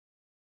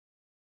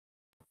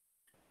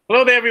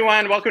Hello there,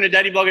 everyone. Welcome to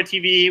Daddy Blogger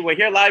TV. We're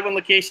here live on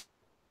location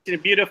in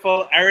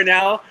beautiful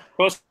Arenal,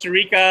 Costa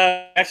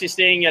Rica. Actually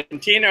staying at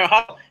Container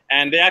Hub,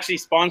 and they're actually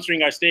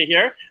sponsoring our stay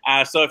here.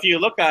 So if you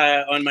look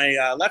on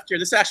my left here,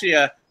 this is actually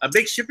a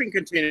big shipping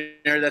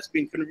container that's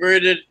been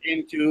converted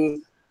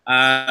into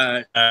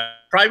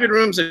private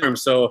rooms and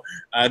rooms. So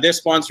they're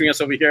sponsoring us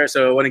over here.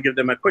 So I want to give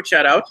them a quick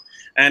shout out.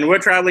 And we're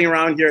traveling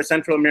around here,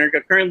 Central America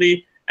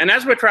currently. And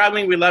as we're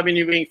traveling, we love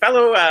interviewing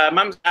fellow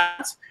moms and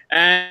dads,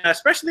 and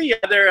especially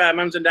other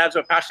moms and dads who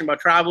are passionate about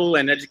travel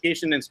and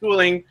education and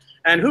schooling,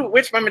 and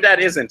which mom and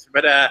dad isn't.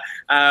 But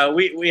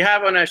we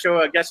have on our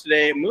show a guest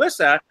today,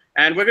 Melissa,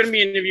 and we're going to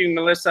be interviewing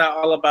Melissa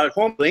all about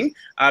homeschooling,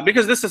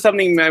 because this is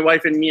something my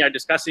wife and me are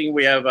discussing.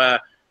 We have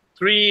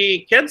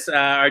 3 kids.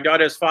 Our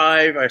daughter is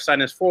 5, our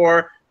son is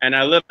 4, and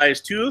our little guy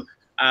is 2.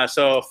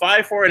 So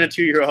 5, 4, and a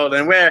 2-year-old,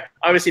 and we're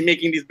obviously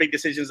making these big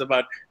decisions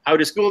about how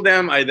to school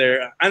them,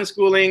 either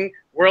unschooling,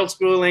 world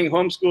schooling,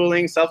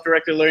 homeschooling,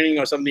 self-directed learning,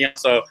 or something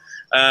else. So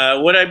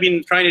what I've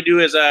been trying to do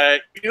is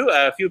interview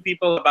a few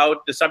people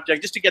about the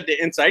subject just to get their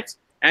insights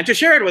and to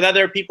share it with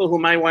other people who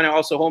might want to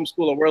also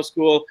homeschool or world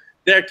school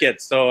their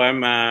kids. So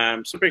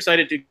I'm super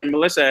excited to get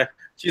Melissa.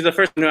 She's the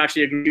first one who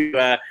actually agreed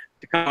to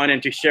come on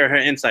and to share her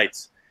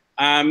insights.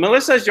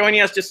 Melissa is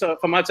joining us just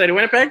from outside of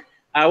Winnipeg.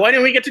 Why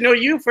don't we get to know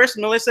you first,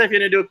 Melissa, if you're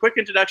going to do a quick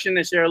introduction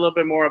and share a little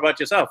bit more about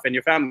yourself and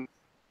your family.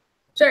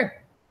 Sure.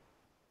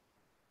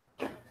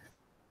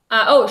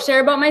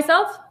 Share about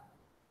myself?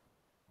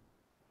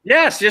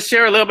 Yes, just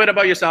share a little bit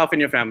about yourself and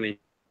your family.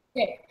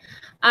 Okay.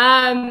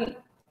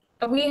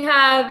 We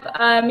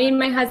have, me and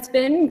my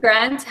husband,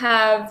 Grant,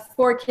 have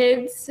 4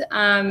 kids,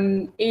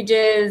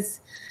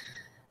 ages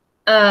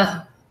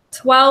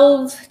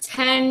 12,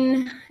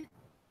 10,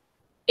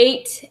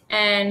 8,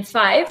 and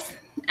 5.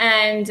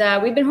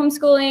 And we've been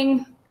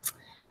homeschooling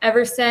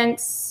ever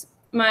since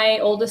my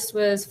oldest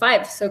was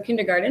 5, so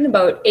kindergarten,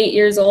 about 8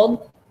 years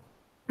old.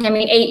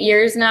 8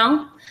 years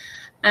now.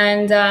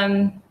 And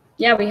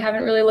yeah, we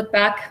haven't really looked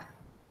back.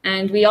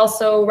 And we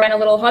also run a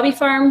little hobby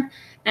farm,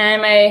 and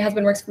my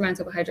husband works for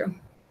Manitoba Hydro.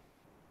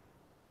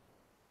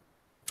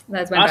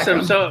 That's my awesome.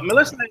 background. So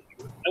Melissa,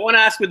 I want to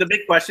ask you the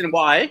big question,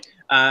 why?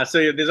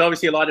 So there's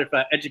obviously a lot of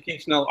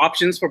educational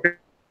options for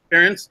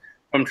parents,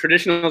 from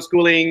traditional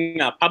schooling,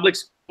 public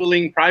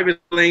schooling,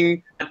 private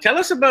schooling. Tell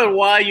us about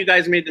why you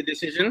guys made the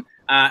decision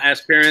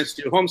as parents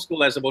to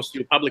homeschool as opposed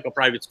to public or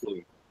private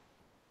schooling.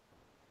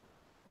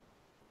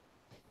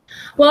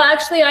 Well,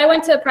 actually, I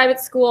went to a private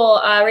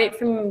school right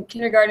from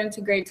kindergarten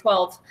to grade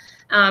 12.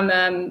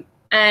 And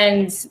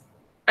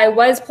I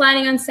was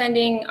planning on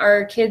sending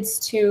our kids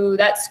to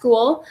that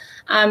school.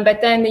 But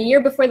then the year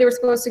before they were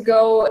supposed to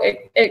go,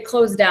 it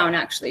closed down,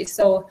 actually.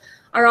 So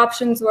our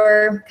options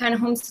were kind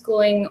of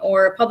homeschooling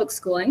or public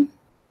schooling.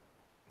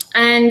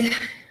 And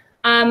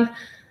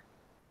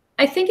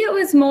I think it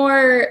was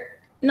more,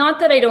 not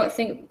that I don't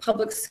think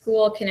public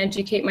school can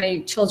educate my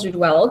children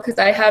well, because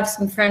I have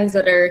some friends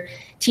that are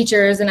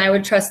teachers and I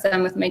would trust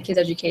them with my kids'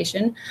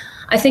 education.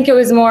 I think it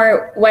was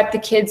more what the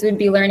kids would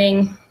be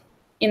learning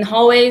in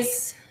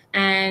hallways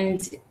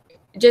and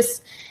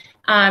just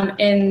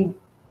in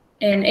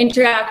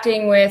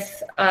interacting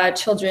with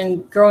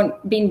children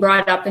being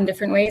brought up in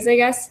different ways, I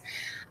guess.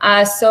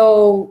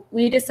 So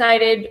we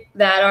decided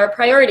that our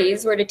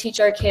priorities were to teach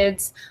our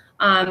kids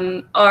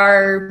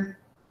our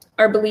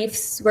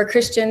beliefs. We're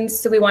Christians,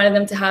 so we wanted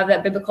them to have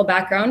that biblical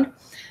background.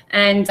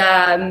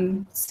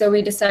 And so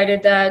we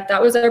decided that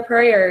that was our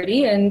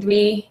priority, and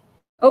we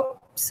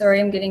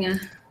decided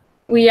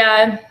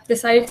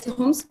to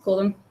homeschool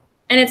them.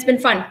 And it's been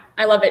fun.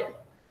 I love it.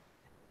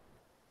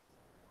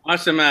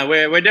 Awesome.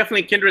 We're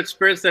definitely kindred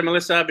spirits there,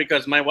 Melissa,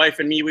 because my wife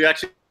and me, we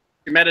actually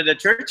met at a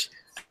church.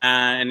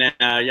 And then,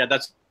 yeah,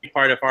 that's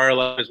part of our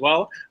life as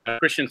well,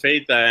 Christian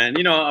faith. And,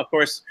 you know, of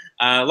course,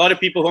 a lot of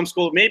people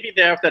homeschool. Maybe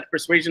they have that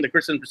persuasion, the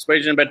Christian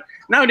persuasion, but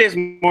nowadays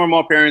more and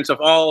more parents of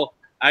all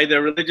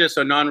either religious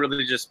or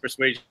non-religious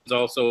persuasions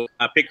also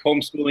pick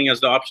homeschooling as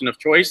the option of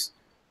choice.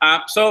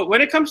 So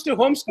when it comes to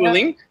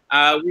homeschooling,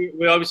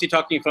 we're obviously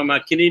talking from a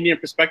Canadian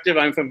perspective.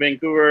 I'm from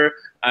Vancouver.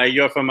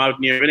 You're from out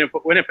near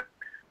Winnipeg.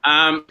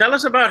 Tell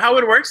us about how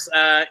it works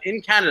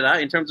in Canada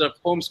in terms of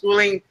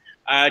homeschooling.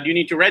 Do you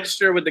need to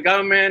register with the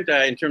government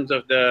in terms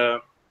of the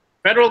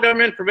federal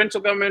government,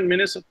 provincial government,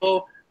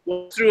 municipal?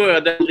 Go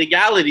through the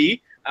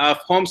legality of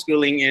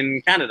homeschooling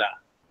in Canada.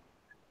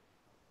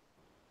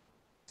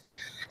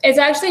 It's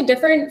actually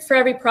different for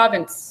every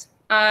province.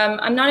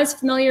 I'm not as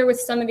familiar with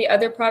some of the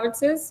other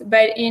provinces,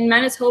 but in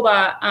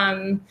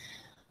Manitoba,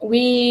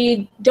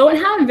 we don't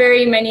have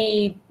very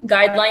many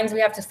guidelines we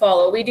have to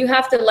follow. We do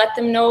have to let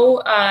them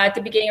know at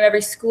the beginning of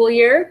every school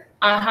year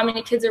how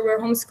many kids we're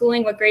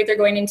homeschooling, what grade they're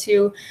going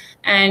into,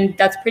 and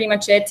that's pretty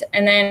much it.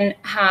 And then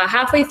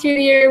halfway through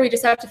the year, we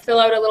just have to fill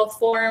out a little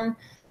form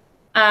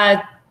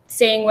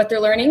saying what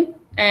they're learning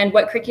and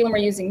what curriculum we're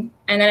using.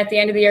 And then at the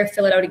end of the year,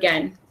 fill it out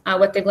again,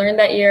 what they've learned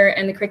that year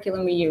and the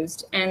curriculum we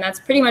used. And that's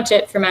pretty much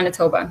it for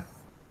Manitoba.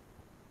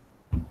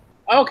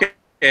 Okay.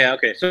 Yeah,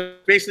 okay. So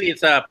basically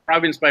it's a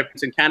province by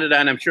province in Canada,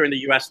 and I'm sure in the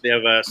US they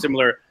have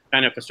similar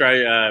kind of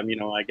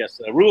I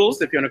guess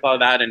rules, if you want to call it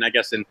that, and I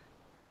guess in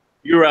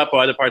Europe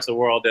or other parts of the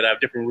world that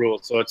have different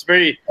rules. So it's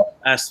very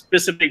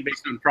specific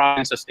based on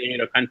province, or state,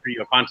 or country,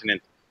 or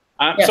continent.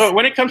 Yes. So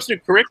when it comes to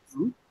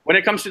curriculum, when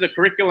it comes to the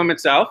curriculum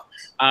itself,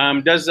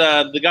 does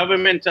the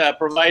government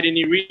provide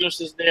any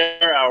resources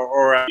there,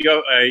 or are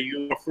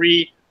you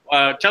free?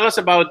 Tell us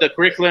about the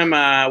curriculum.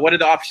 What are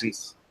the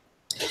options?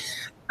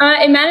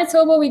 In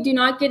Manitoba, we do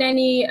not get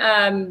any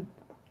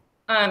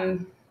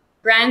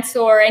grants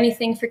or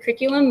anything for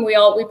curriculum. We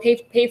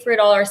pay for it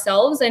all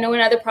ourselves. I know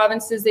in other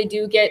provinces they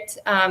do get.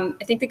 I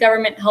think the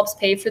government helps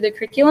pay for the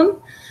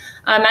curriculum.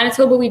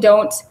 Manitoba, we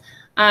don't.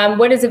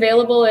 What is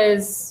available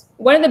is,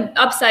 one of the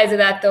upsides of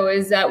that, though,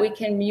 is that we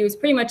can use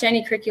pretty much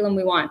any curriculum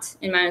we want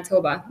in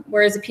Manitoba.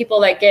 Whereas the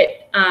people that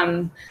get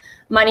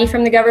money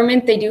from the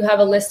government, they do have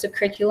a list of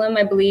curriculum,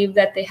 I believe,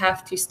 that they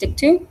have to stick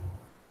to,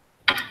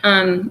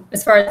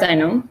 as far as I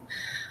know.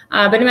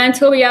 But in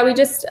Manitoba, yeah,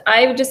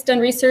 I've just done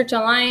research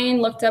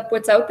online, looked up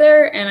what's out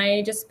there, and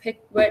I just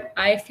picked what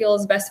I feel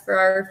is best for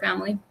our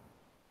family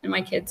and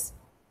my kids.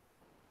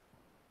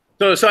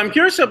 So I'm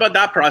curious about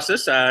that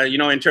process,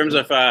 in terms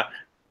of,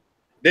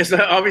 there's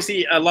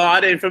obviously a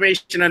lot of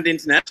information on the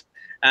internet.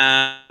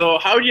 So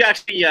how do you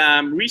actually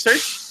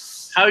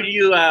research? How do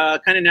you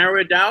kind of narrow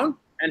it down?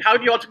 And how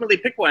do you ultimately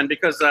pick one?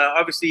 Because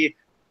obviously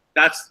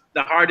that's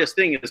the hardest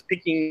thing, is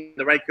picking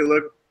the right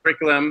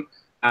curriculum.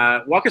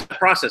 Walk us through the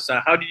process.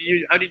 How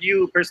did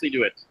you personally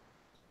do it?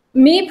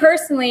 Me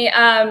personally,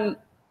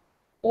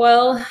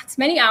 well, it's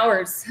many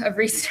hours of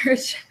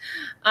research.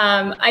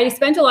 I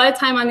spent a lot of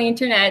time on the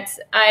internet.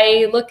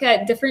 I look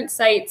at different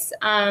sites,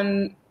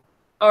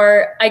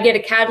 or I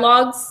get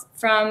catalogs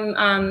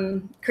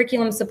from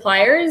curriculum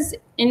suppliers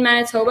in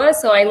Manitoba.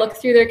 So I look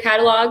through their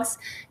catalogs,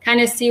 kind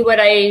of see what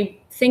I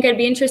think I'd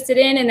be interested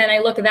in, and then I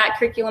look at that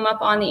curriculum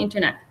up on the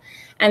internet.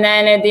 And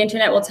then the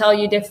internet will tell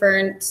you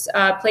different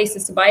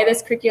places to buy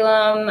this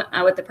curriculum,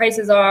 what the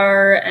prices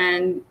are,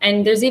 and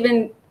there's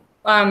even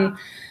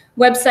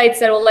websites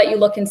that will let you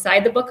look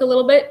inside the book a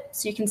little bit,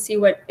 so you can see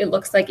what it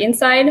looks like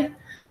inside.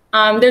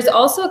 There's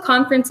also a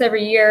conference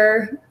every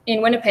year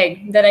in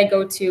Winnipeg that I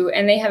go to,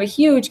 and they have a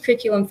huge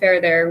curriculum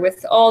fair there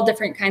with all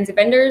different kinds of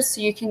vendors,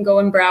 so you can go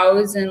and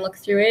browse and look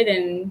through it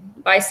and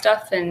buy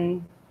stuff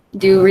and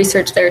do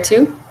research there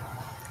too.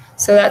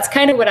 So that's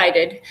kind of what I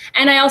did.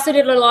 And I also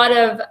did a lot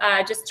of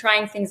just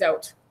trying things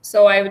out.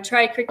 So I would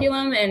try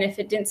curriculum, and if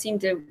it didn't seem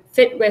to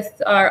fit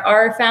with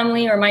our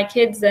family or my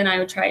kids, then I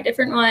would try a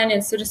different one.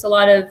 And so just a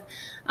lot of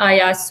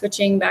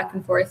switching back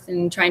and forth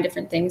and trying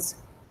different things.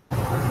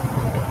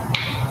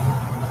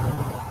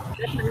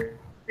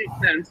 Makes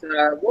sense.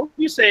 What would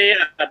you say,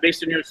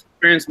 based on your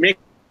experience, make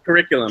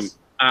curriculum?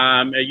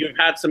 You've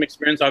had some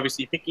experience,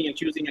 obviously, picking and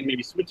choosing and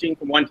maybe switching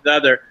from one to the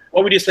other.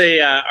 What would you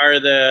say are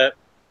the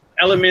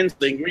elements,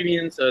 the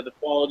ingredients, the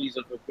qualities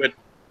of a good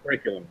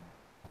curriculum?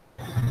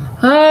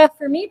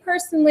 For me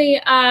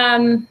personally,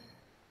 I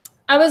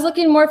was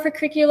looking more for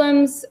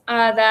curriculums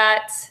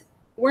that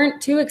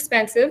weren't too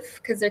expensive,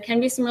 because there can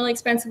be some really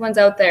expensive ones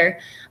out there,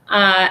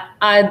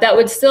 that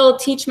would still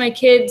teach my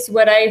kids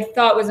what I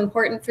thought was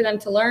important for them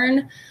to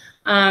learn,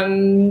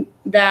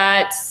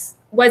 that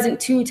wasn't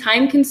too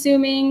time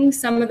consuming.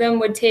 Some of them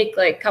would take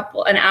like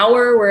an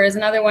hour, whereas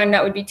another one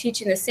that would be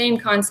teaching the same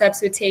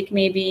concepts would take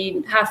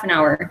maybe half an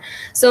hour.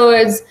 So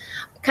it's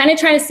kind of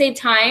trying to save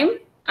time,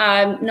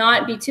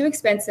 not be too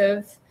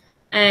expensive,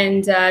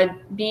 and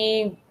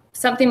be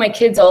something my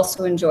kids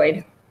also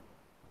enjoyed.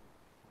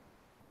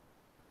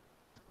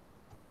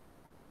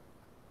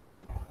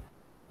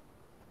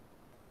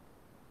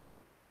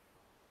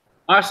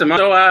 Awesome.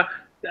 So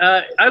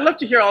I'd love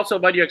to hear also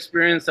about your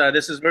experience.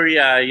 This is very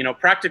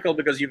practical,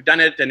 because you've done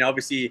it, and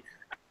obviously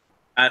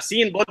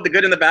seen both the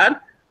good and the bad.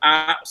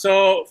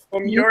 So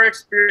from your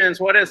experience,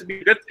 what has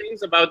been good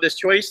things about this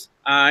choice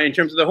in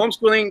terms of the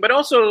homeschooling? But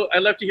also,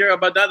 I'd love to hear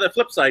about the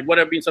flip side. What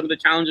have been some of the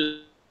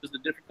challenges, the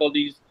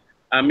difficulties,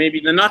 maybe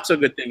the not so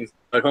good things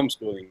about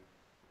homeschooling?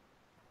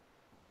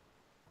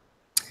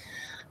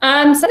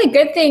 Some of the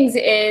good things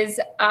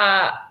is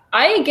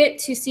I get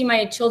to see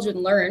my children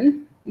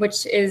learn,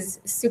 which is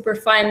super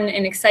fun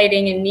and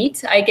exciting and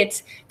neat. I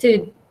get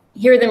to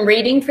hear them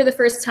reading for the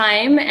first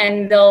time,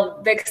 and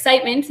the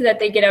excitement that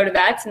they get out of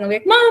that, and they'll be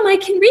like, "Mom, I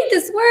can read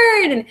this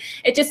word," and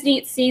it just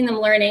neat seeing them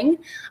learning.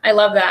 I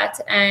love that.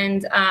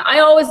 And I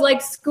always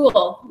liked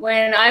school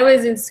when I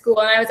was in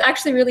school, and I was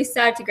actually really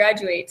sad to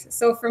graduate.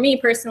 So for me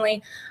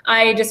personally,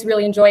 I just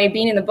really enjoy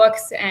being in the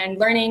books and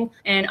learning,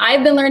 and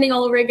I've been learning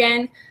all over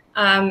again.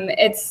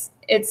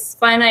 It's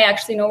fun. I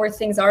actually know where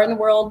things are in the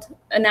world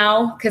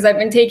now, because I've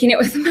been taking it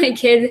with my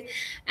kid,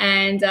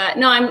 and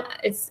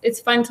it's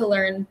fun to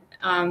learn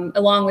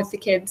along with the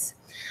kids.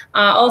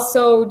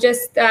 Also,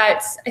 just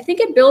that I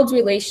think it builds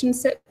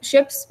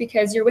relationships,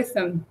 because you're with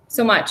them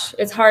so much.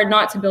 It's hard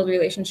not to build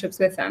relationships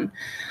with them.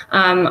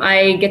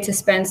 I get to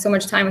spend so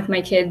much time with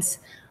my kids,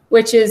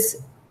 which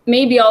is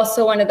maybe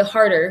also one of the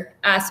harder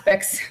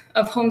aspects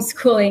of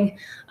homeschooling.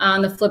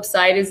 On the flip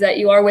side is that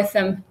you are with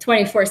them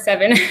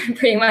 24/7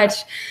 pretty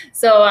much.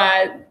 So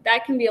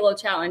that can be a little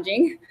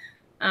challenging.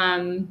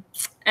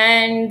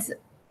 And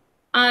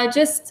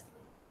just,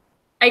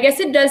 I guess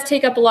it does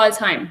take up a lot of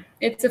time.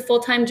 It's a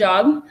full-time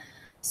job,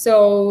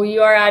 so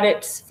you are at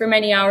it for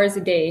many hours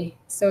a day.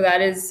 So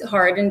that is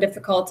hard and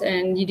difficult,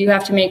 and you do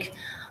have to make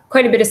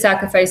quite a bit of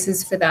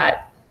sacrifices for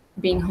that,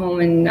 being home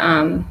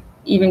and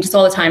even just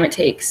all the time it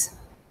takes.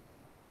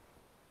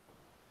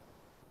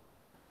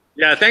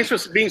 Yeah, thanks for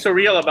being so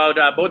real about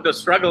both the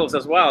struggles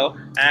as well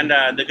and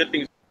the good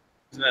things,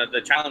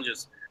 the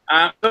challenges.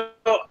 So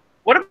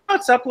what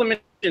about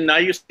supplementation?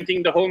 Are you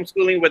thinking the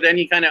homeschooling with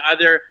any kind of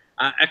other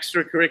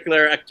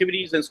extracurricular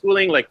activities in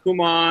schooling, like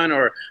Kumon,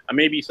 or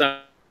maybe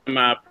some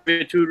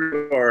private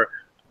tutor, or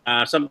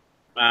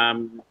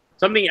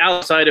something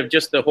outside of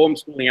just the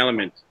homeschooling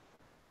element?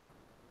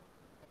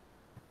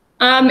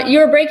 You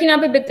were breaking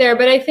up a bit there,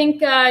 but I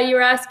think you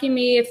were asking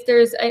me if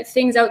there's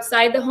things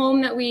outside the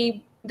home that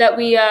we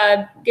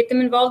get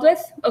them involved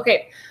with.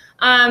 Okay.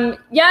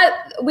 Yeah,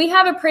 we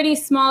have a pretty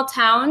small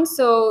town,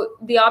 so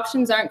the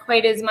options aren't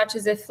quite as much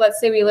as if, let's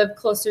say, we live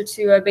closer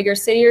to a bigger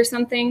city or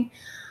something.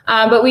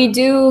 But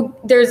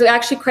there's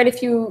actually quite a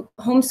few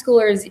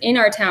homeschoolers in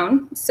our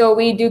town. So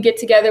we do get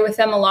together with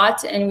them a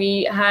lot, and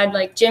we had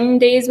like gym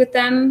days with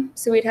them.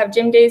 So we'd have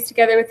gym days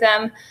together with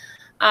them.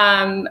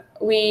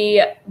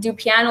 We do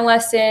piano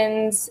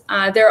lessons.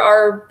 There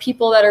are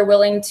people that are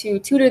willing to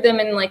tutor them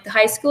in like the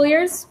high school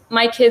years.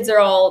 My kids are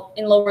all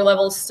in lower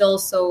levels still,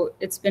 so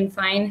it's been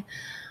fine.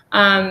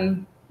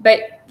 But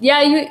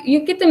yeah,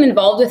 you get them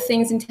involved with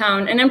things in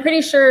town. And I'm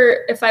pretty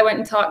sure if I went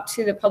and talked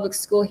to the public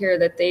school here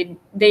that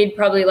they'd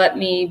probably let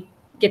me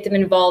get them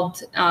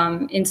involved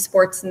in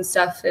sports and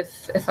stuff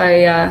if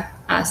I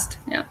asked,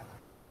 yeah.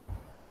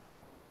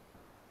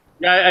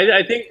 Yeah,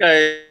 I think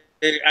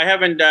I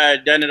haven't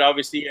done it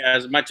obviously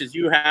as much as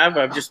you have.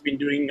 I've just been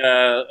doing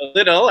a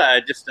little,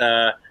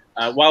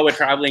 while we're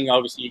traveling,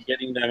 obviously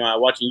getting them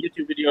watching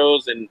YouTube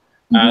videos and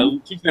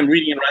teaching them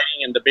reading and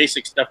writing and the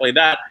basic stuff like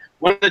that.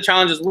 One of the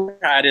challenges we've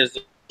had is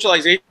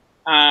socialization,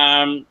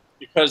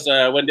 because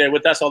when they're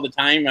with us all the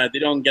time, they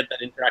don't get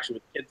that interaction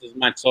with kids as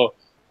much. So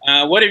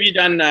what have you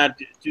done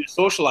to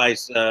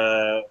socialize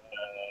the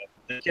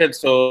kids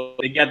so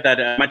they get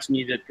that much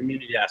needed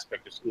community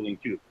aspect of schooling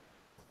too?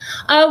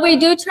 We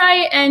do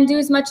try and do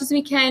as much as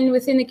we can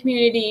within the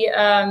community.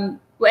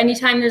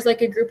 Anytime there's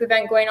like a group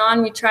event going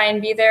on, we try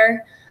and be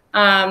there.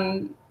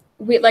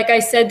 Like I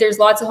said, there's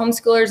lots of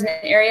homeschoolers in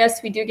the area, so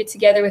we do get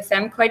together with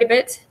them quite a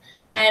bit.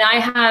 And I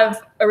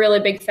have a really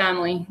big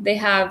family. They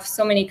have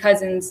so many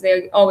cousins.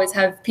 They always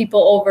have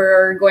people over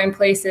or going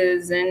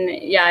places, and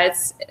yeah,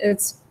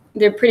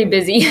 they're pretty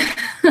busy.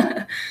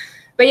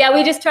 But yeah,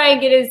 we just try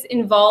and get as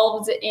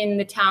involved in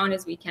the town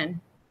as we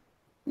can.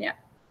 Yeah.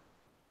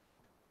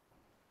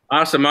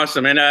 Awesome,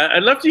 awesome. And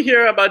I'd love to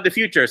hear about the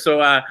future. So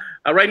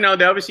right now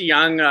they're obviously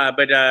young,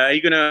 but are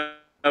you gonna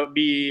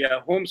be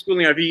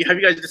homeschooling? Have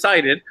you guys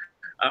decided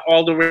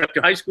all the way up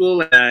to high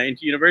school and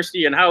into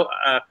university? And how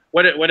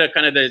what are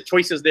kind of the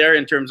choices there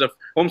in terms of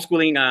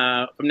homeschooling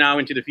from now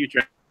into the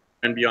future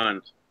and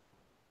beyond?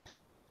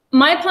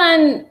 My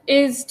plan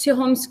is to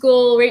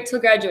homeschool right till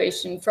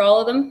graduation for all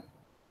of them.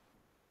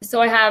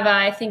 So I have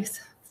I think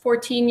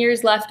 14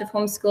 years left of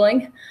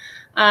homeschooling.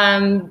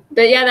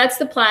 But yeah, that's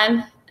the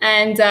plan.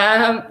 And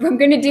I'm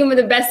going to do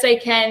the best I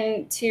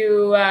can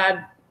to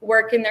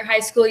work in their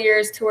high school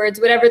years towards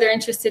whatever they're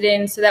interested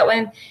in, so that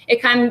when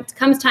it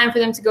comes time for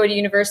them to go to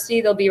university,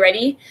 they'll be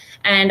ready,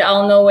 and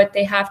I'll know what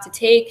they have to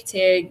take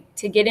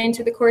to get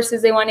into the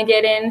courses they want to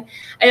get in.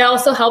 It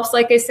also helps,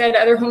 like I said,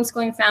 other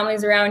homeschooling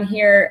families around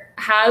here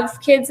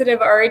have kids that have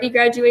already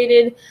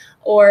graduated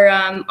or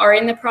are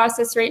in the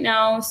process right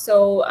now.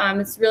 So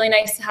it's really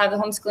nice to have the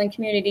homeschooling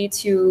community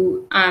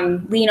to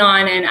lean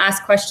on and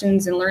ask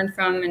questions and learn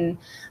from.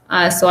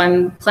 And so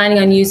I'm planning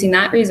on using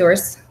that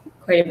resource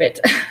quite a bit.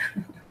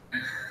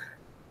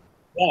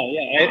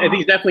 Yeah, I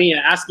think definitely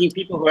asking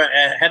people who are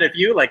ahead of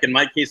you, like in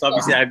my case,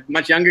 obviously I have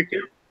much younger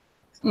kids,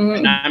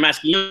 and I'm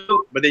asking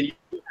you, but then you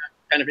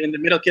kind of in the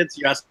middle kids,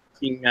 you're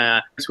asking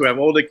who have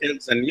older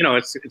kids, and you know,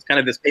 it's kind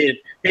of this pay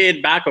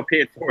it back or pay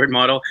it forward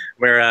model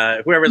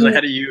where whoever's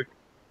ahead of you,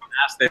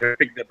 ask them to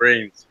pick their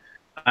brains.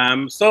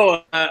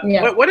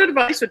 What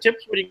advice or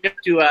tips would you give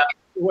to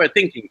who are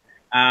thinking?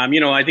 You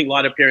know, I think a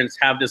lot of parents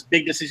have this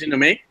big decision to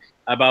make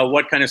about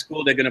what kind of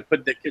school they're going to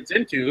put their kids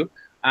into.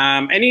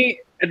 Any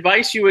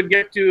advice you would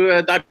give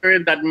to that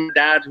parent, that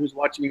dad who's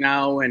watching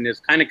now and is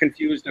kind of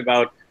confused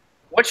about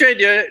what should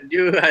I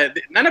do?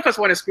 None of us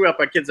want to screw up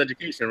our kids'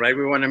 education, right?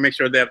 We want to make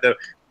sure they have the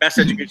best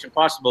education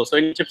possible. So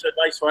any tips or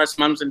advice for us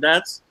moms and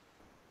dads?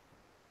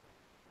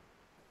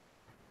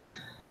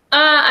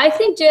 I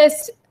think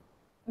just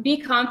be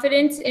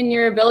confident in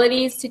your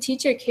abilities to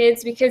teach your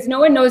kids, because no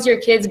one knows your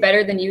kids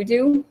better than you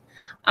do.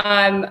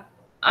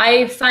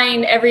 I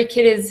find every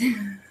kid is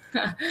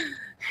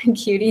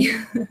cutie.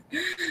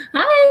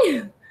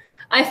 Hi.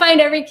 I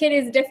find every kid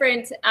is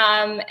different,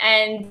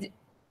 and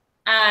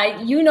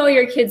you know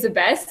your kids the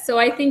best. So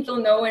I think you'll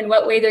know in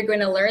what way they're going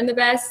to learn the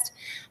best,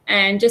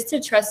 and just to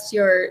trust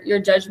your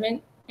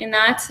judgment in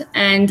that.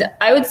 And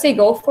I would say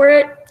go for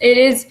it.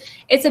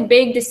 It's a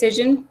big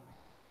decision.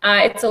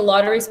 It's a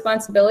lot of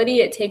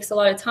responsibility. It takes a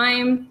lot of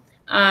time,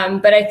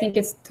 but I think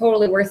it's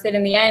totally worth it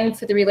in the end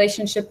for the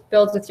relationship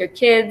built with your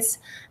kids,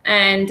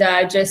 and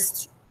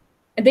just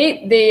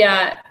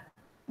the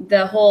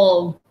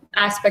whole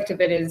aspect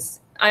of it is,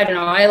 I don't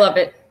know, I love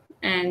it,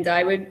 and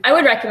I would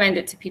recommend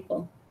it to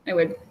people. I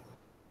would.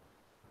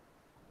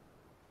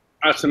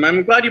 Awesome.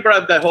 I'm glad you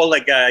brought up that whole,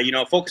 like,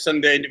 focus on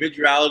the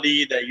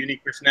individuality, the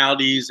unique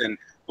personalities, and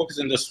focus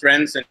on the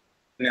strengths. And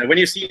when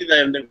you see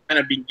them kind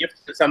of being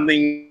gifted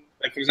something,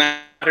 like, for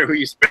example, who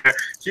you speak,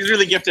 she's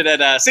really gifted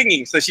at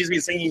singing. So she's been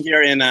singing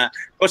here in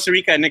Costa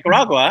Rica and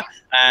Nicaragua.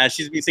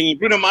 She's been singing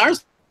Bruno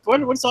Mars.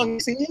 What song are you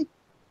singing?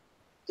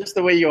 Just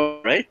the Way You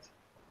Are, right?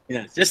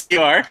 Yeah, Just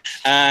You Are.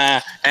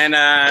 And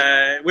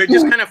we're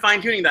just kind of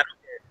fine-tuning that.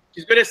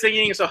 She's good at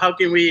singing, so how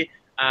can we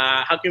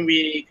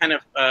kind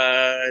of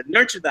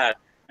nurture that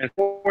and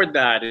forward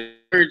that,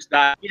 encourage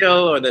that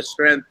skill or the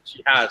strength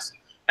she has?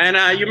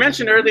 And you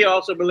mentioned earlier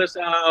also,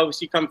 Melissa,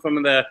 obviously come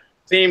from the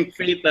same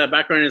faith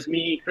background as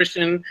me,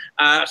 Christian.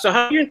 So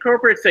how do you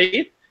incorporate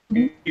faith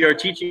in your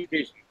teaching?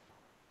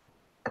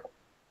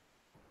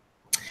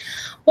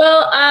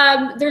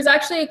 Well, there's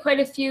actually quite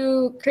a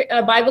few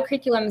Bible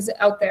curriculums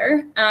out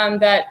there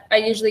that I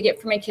usually get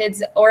for my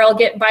kids, or I'll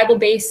get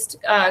Bible-based,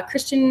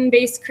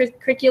 Christian-based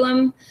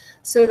curriculum,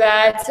 so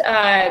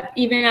that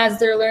even as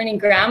they're learning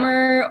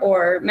grammar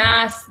or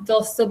math,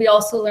 they'll still be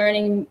also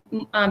learning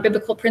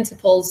biblical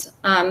principles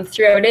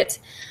throughout it.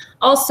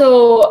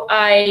 Also,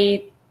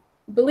 I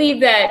believe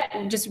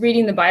that just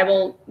reading the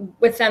Bible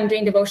with them,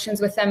 doing devotions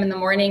with them in the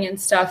morning and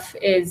stuff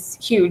is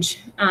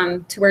huge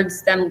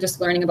towards them just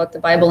learning about the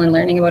Bible and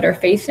learning about our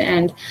faith,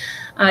 and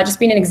just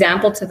being an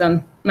example to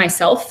them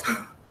myself,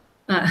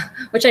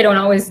 which I don't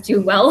always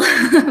do well,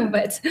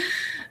 but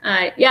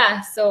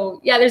yeah, so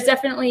yeah, there's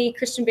definitely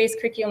Christian-based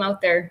curriculum out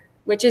there,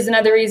 which is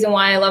another reason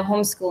why I love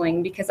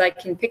homeschooling, because I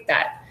can pick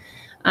that.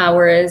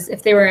 Whereas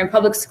if they were in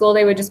public school,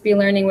 they would just be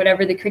learning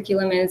whatever the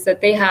curriculum is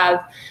that they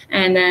have,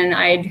 and then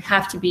I'd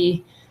have to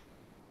be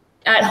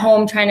at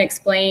home trying to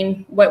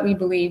explain what we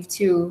believe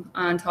too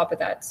on top of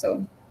that.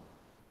 So.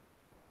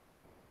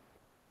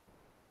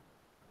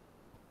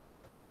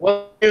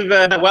 Well, you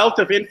have a wealth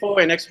of info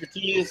and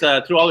expertise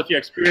through all of your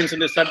experience in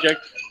this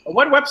subject.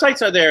 What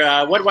websites are there?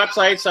 What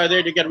websites are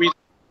there to get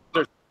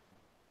resources?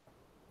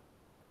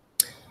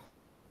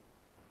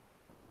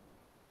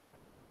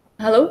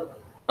 Hello?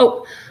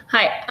 Oh,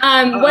 hi.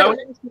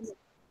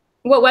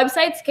 What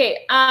websites?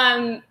 Okay.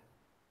 I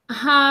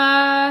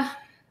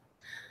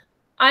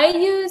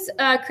use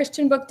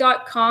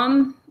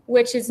christianbook.com,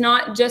 which is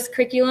not just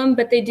curriculum,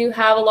 but they do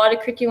have a lot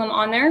of curriculum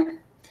on there.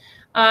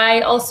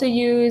 I also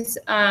use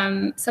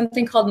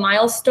something called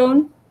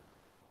Milestone.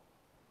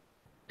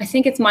 I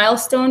think it's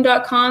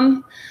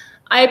milestone.com.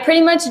 I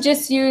pretty much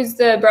just use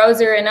the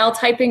browser and I'll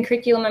type in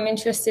curriculum I'm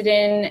interested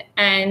in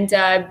and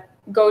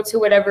go to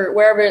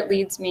wherever it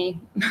leads me.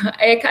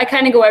 I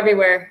kind of go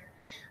everywhere.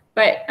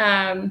 But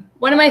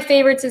one of my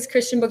favorites is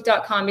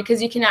christianbook.com,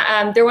 because you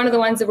can, they're one of the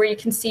ones where you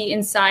can see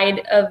inside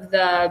of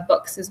the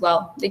books as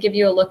well. They give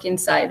you a look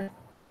inside.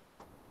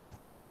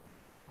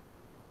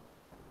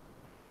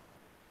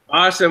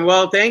 Awesome.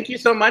 Well, thank you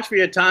so much for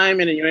your time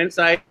and your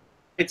insights.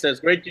 It's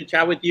great to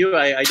chat with you.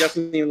 I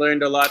definitely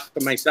learned a lot for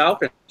myself,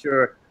 and I'm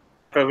sure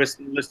for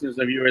listeners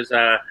and viewers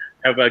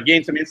have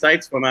gained some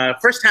insights from a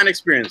first-hand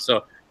experience.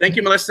 So thank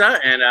you, Melissa,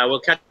 and we'll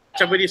catch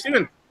up with you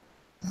soon.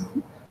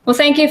 Well,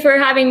 thank you for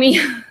having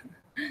me.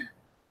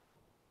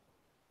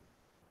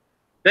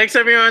 Thanks,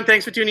 everyone.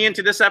 Thanks for tuning in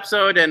to this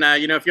episode. And,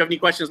 if you have any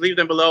questions, leave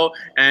them below.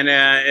 And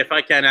if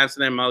I can't answer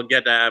them, I'll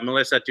get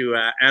Melissa to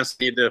answer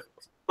the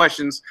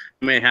questions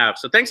you may have.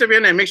 So thanks,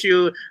 everyone. And make sure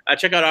you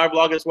check out our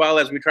blog as well,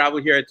 as we travel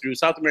here through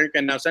South America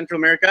and now Central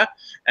America.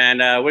 And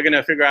we're going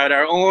to figure out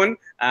our own.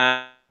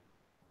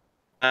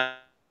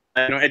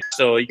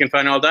 So you can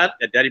find all that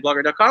at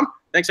daddyblogger.com.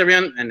 Thanks,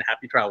 everyone, and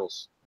happy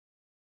travels.